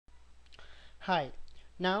Hi,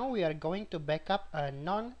 now we are going to backup a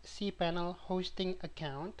non-cPanel hosting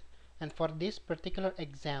account, and for this particular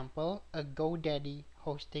example, a GoDaddy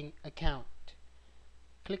hosting account.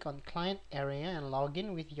 Click on Client area and log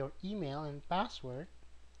in with your email and password.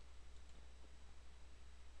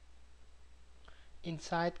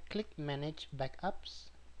 Inside, click Manage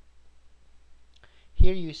Backups.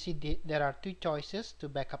 Here you see there are two choices to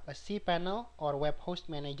backup a cPanel or Web Host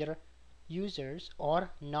Manager users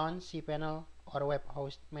or non-cPanel or Web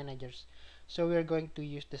Host Managers. So we're going to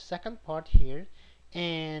use the second part here,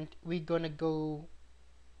 and we're gonna go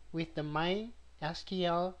with the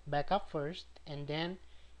MySQL backup first and then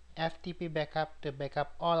FTP backup to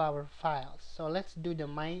backup all our files. So let's do the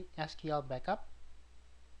MySQL backup.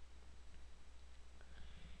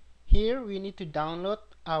 Here we need to download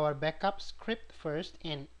our backup script first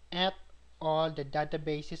and add all the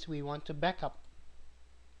databases we want to backup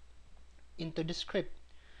into the script.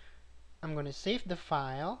 I'm going to save the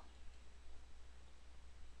file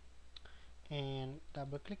and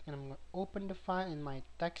double click, and I'm going to open the file in my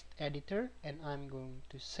text editor, and I'm going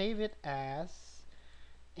to save it as,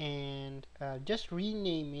 and just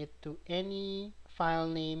rename it to any file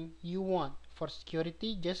name you want. For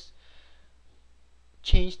security, just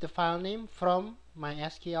change the file name from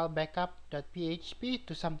mysqlbackup.php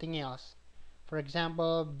to something else. For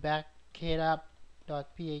example, backup.php.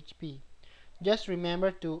 Just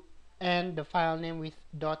remember to end the file name with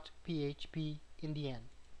 .php in the end.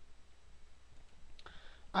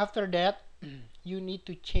 After that, you need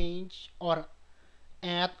to change or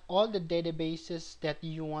add all the databases that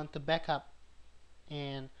you want to backup.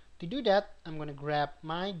 And to do that, I'm going to grab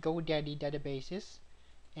my GoDaddy databases,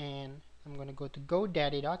 and I'm going to go to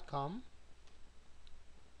godaddy.com.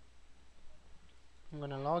 I'm going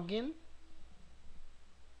to log in.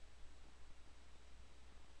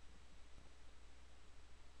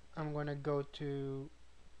 I'm going to go to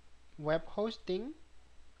web hosting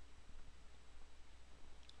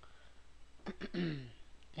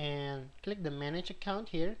and click the manage account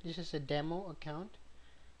here. This is a demo account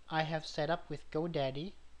I have set up with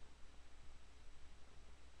GoDaddy,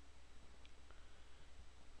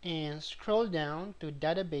 and scroll down to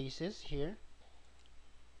databases here.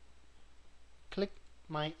 Click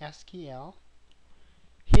MySQL.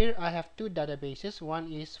 Here I have two databases. One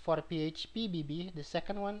is for PHP-BB, the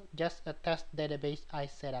second one just a test database I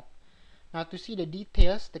set up. Now to see the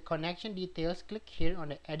details, the connection details, click here on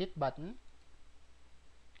the edit button.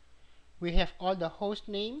 We have all the host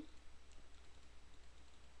name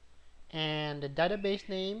and the database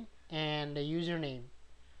name and the username.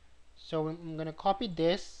 So I'm going to copy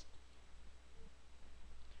this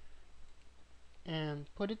and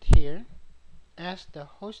put it here as the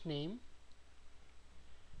host name,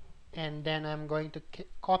 and then I'm going to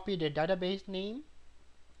copy the database name,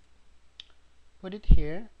 put it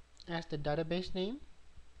here as the database name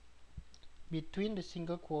between the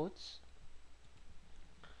single quotes,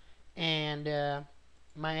 and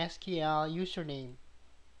MySQL username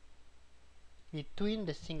between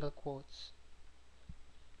the single quotes.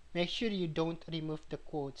 Make sure you don't remove the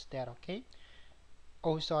quotes there, okay?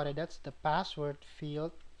 Oh, sorry, that's the password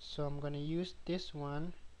field, so I'm going to use this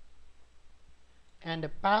one. And the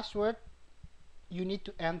password, you need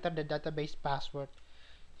to enter the database password.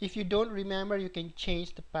 If you don't remember, you can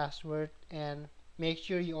change the password, and make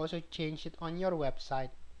sure you also change it on your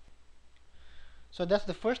website. So that's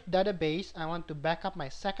the first database. I want to back up my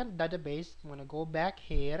second database. I'm going to go back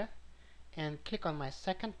here and click on my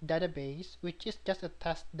second database, which is just a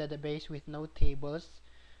test database with no tables,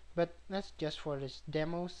 but let's just, for this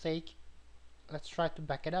demo's sake, let's try to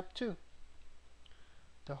back it up too.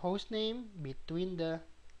 The host name between the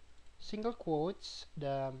single quotes,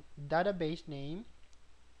 the database name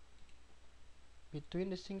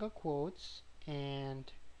between the single quotes, and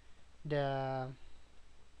the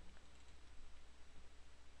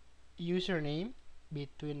username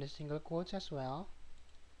between the single quotes as well,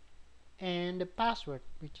 and the password,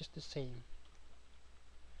 which is the same.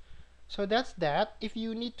 So that's that. If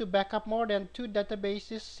you need to back up more than two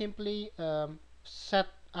databases, simply set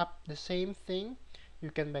up the same thing.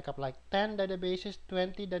 You can back up like 10 databases,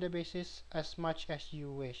 20 databases, as much as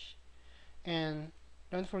you wish. And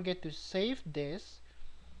don't forget to save this.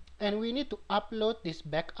 And we need to upload this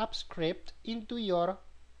backup script into your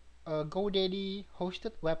GoDaddy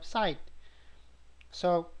hosted website.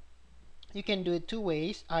 So you can do it two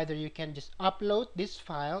ways. Either you can just upload this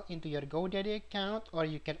file into your GoDaddy account, or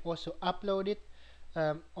you can also upload it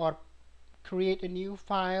or create a new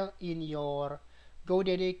file in your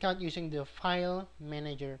GoDaddy account using the file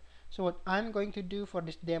manager. So what I'm going to do for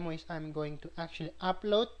this demo is I'm going to actually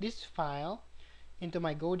upload this file into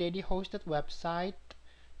my GoDaddy hosted website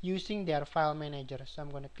using their file manager. So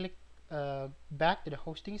I'm going to click back to the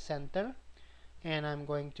hosting center, and I'm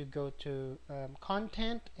going to go to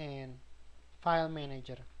content and file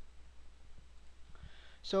manager.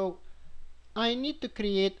 So I need to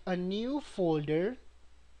create a new folder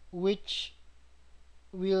which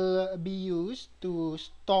will be used to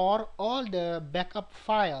store all the backup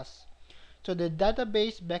files. So the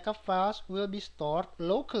database backup files will be stored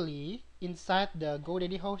locally inside the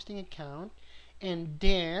GoDaddy hosting account, and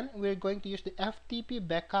then we're going to use the FTP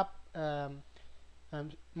backup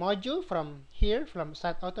module from here, from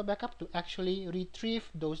Site Auto Backup, to actually retrieve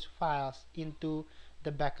those files into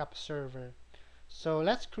the backup server. So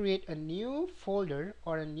let's create a new folder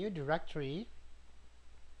or a new directory.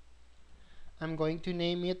 I'm going to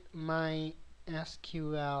name it my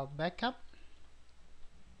SQL Backup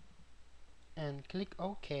and click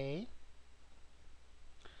OK.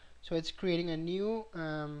 So it's creating a new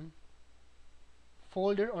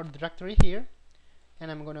folder or directory here,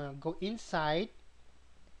 and I'm gonna go inside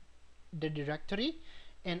the directory,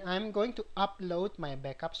 and I'm going to upload my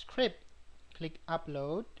backup script. Click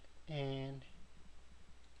upload, and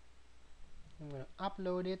I'm gonna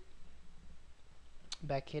upload it,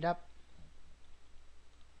 back it up.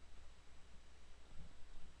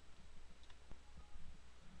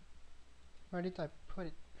 Where did I put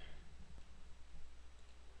it?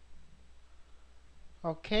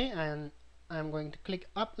 Okay, and I'm going to click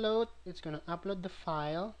upload. It's going to upload the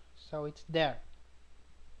file, so it's there.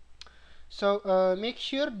 So make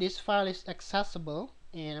sure this file is accessible,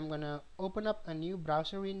 and I'm going to open up a new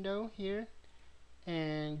browser window here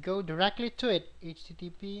and go directly to it.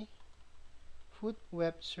 http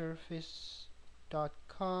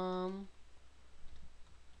foodwebservice.com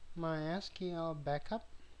mysql backup,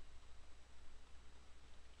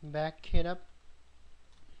 back it up.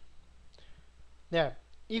 There,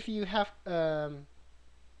 if you have the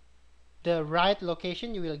right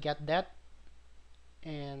location, you will get that,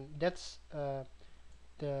 and that's the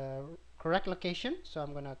correct location. So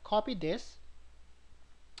I'm gonna copy this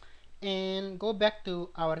and go back to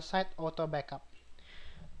our Site Auto Backup,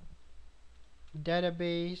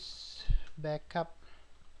 database backup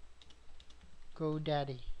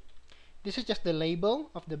GoDaddy. This is just the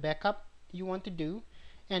label of the backup you want to do,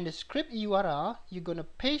 and the script URL, you're gonna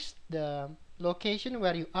paste the location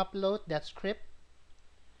where you upload that script,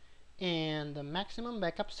 and the maximum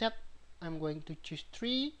backup set, I'm going to choose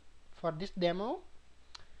 3 for this demo,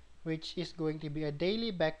 which is going to be a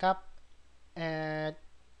daily backup at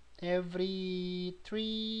every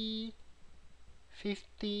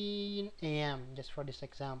 3:15 a.m. just for this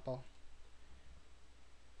example.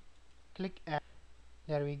 Click add.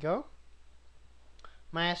 There we go.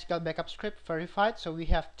 MySQL backup script verified. So we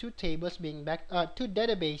have two tables being two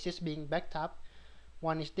databases being backed up.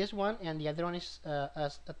 One is this one, and the other one is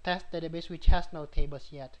a test database which has no tables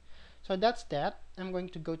yet. So that's that. I'm going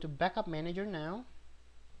to go to Backup Manager now.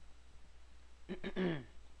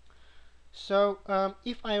 So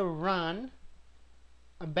if I run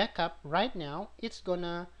a backup right now, it's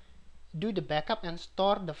gonna do the backup and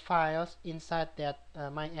store the files inside that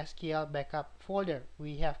MySQL backup folder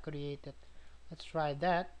we have created. Let's try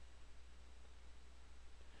that.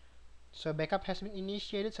 So backup has been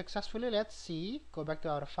initiated successfully. Let's see. Go back to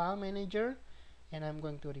our file manager, and I'm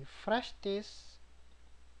going to refresh this.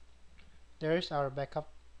 There's our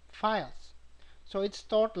backup files. So it's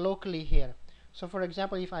stored locally here. So for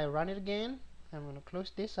example, if I run it again, I'm going to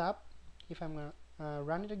close this up. If I'm going to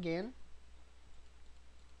run it again,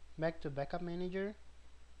 back to backup manager,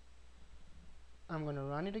 I'm going to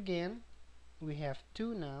run it again. We have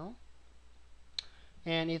 2 now,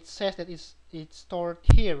 and it says that it's stored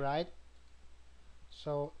here, right?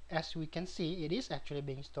 So as we can see, it is actually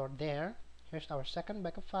being stored there. Here's our second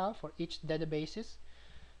backup file for each databases.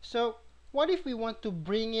 So what if we want to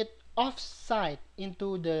bring it off-site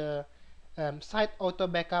into the Site Auto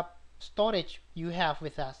Backup storage you have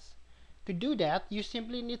with us? To do that, you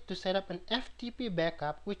simply need to set up an FTP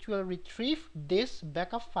backup which will retrieve these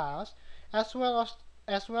backup files as well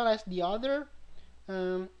as the other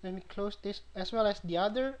let me close this, as well as the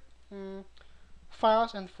other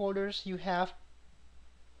files and folders you have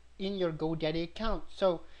in your GoDaddy account.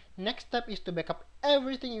 So next step is to backup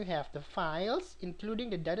everything you have, the files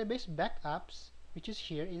including the database backups, which is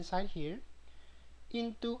here inside here,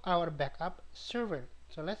 into our backup server.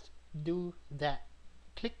 So let's do that.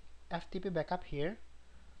 Click FTP backup here,